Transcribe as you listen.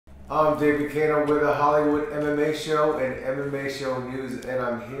I'm David Kano with the Hollywood MMA Show and MMA Show News, and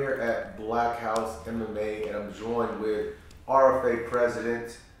I'm here at Black House MMA, and I'm joined with RFA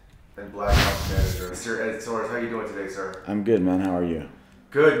President and Black House Manager, Mr. Ed Soares. How are you doing today, sir? I'm good, man. How are you?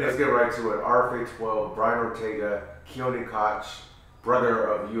 Good. Let's get right to it. RFA 12, Brian Ortega, Keone Koch, brother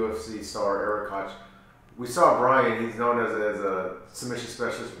of UFC star Eric Koch. We saw Brian. He's known as a submission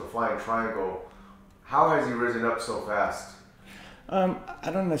specialist with the Flying Triangle. How has he risen up so fast? I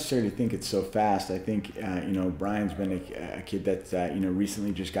don't necessarily think it's so fast. I think Brian's been a kid that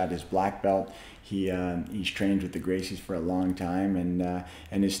recently just got his black belt. He's trained with the Gracies for a long time,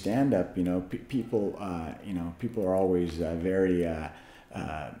 and his stand up. People are always very.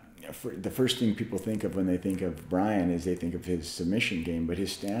 The first thing people think of when they think of Brian is they think of his submission game, but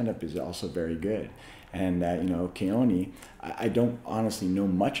his stand up is also very good. And Keone, I don't honestly know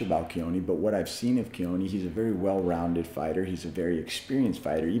much about Keone, but what I've seen of Keone, he's a very well-rounded fighter. He's a very experienced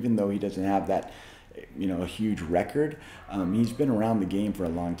fighter, even though he doesn't have that, a huge record. He's been around the game for a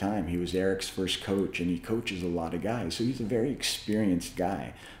long time. He was Eric's first coach, and he coaches a lot of guys. So he's a very experienced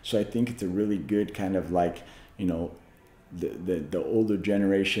guy. So I think it's a really good kind of like, the older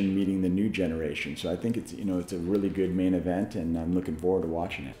generation meeting the new generation. So I think it's it's a really good main event, and I'm looking forward to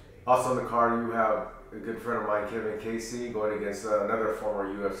watching it. Also on the card, you have a good friend of mine, Kevin Casey, going against another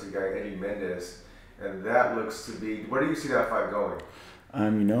former UFC guy, Eddie Mendez, and that looks to be. Where do you see that fight going?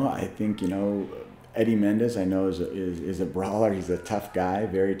 I think Eddie Mendez, I know is a brawler. He's a tough guy,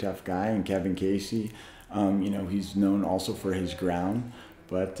 very tough guy, and Kevin Casey, he's known also for his ground.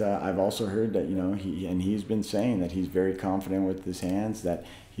 But I've also heard that he's been saying that he's very confident with his hands, that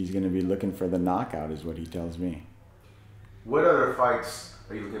he's going to be looking for the knockout, is what he tells me. What other fights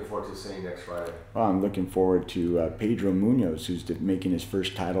are you looking forward to seeing next Friday? Well, I'm looking forward to Pedro Munoz, who's making his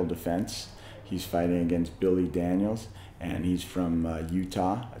first title defense. He's fighting against Billy Daniels, and he's from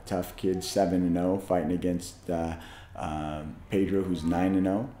Utah, a tough kid, 7-0, fighting against Pedro, who's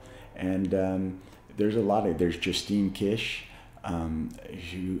 9-0. And there's Justine Kish,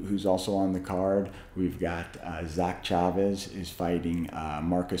 who's also on the card. We've got Zach Chavez is fighting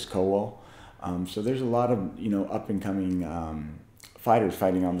Marcus Cowell. So there's a lot of up-and-coming fighters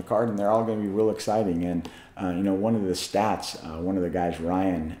fighting on the card, and they're all going to be real exciting. And one of the stats, one of the guys,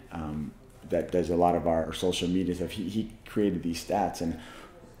 Ryan, that does a lot of our social media stuff, he created these stats, and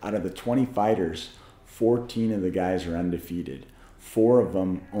out of the 20 fighters, 14 of the guys are undefeated. 4 of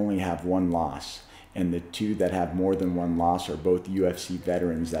them only have 1 loss, and the 2 that have more than 1 loss are both UFC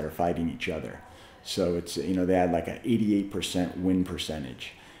veterans that are fighting each other. So it's they had like an 88% win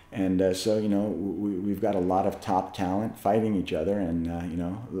percentage. And we've got a lot of top talent fighting each other, and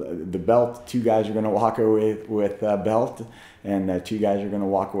the belt. 2 guys are going to walk away with belt, and 2 guys are going to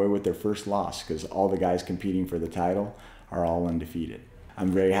walk away with their first loss, because all the guys competing for the title are all undefeated. I'm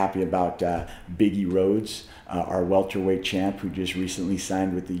very happy about Biggie Rhodes, our welterweight champ, who just recently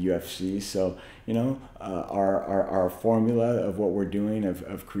signed with the UFC. So our formula of what we're doing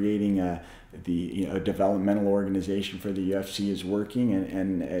of creating a developmental organization for the UFC is working,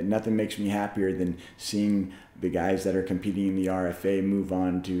 and nothing makes me happier than seeing the guys that are competing in the RFA move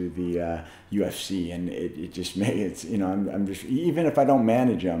on to the UFC, and it just makes I'm just, even if I don't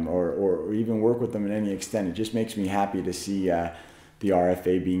manage them or even work with them in any extent, it just makes me happy to see the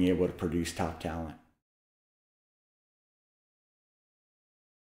RFA being able to produce top talent.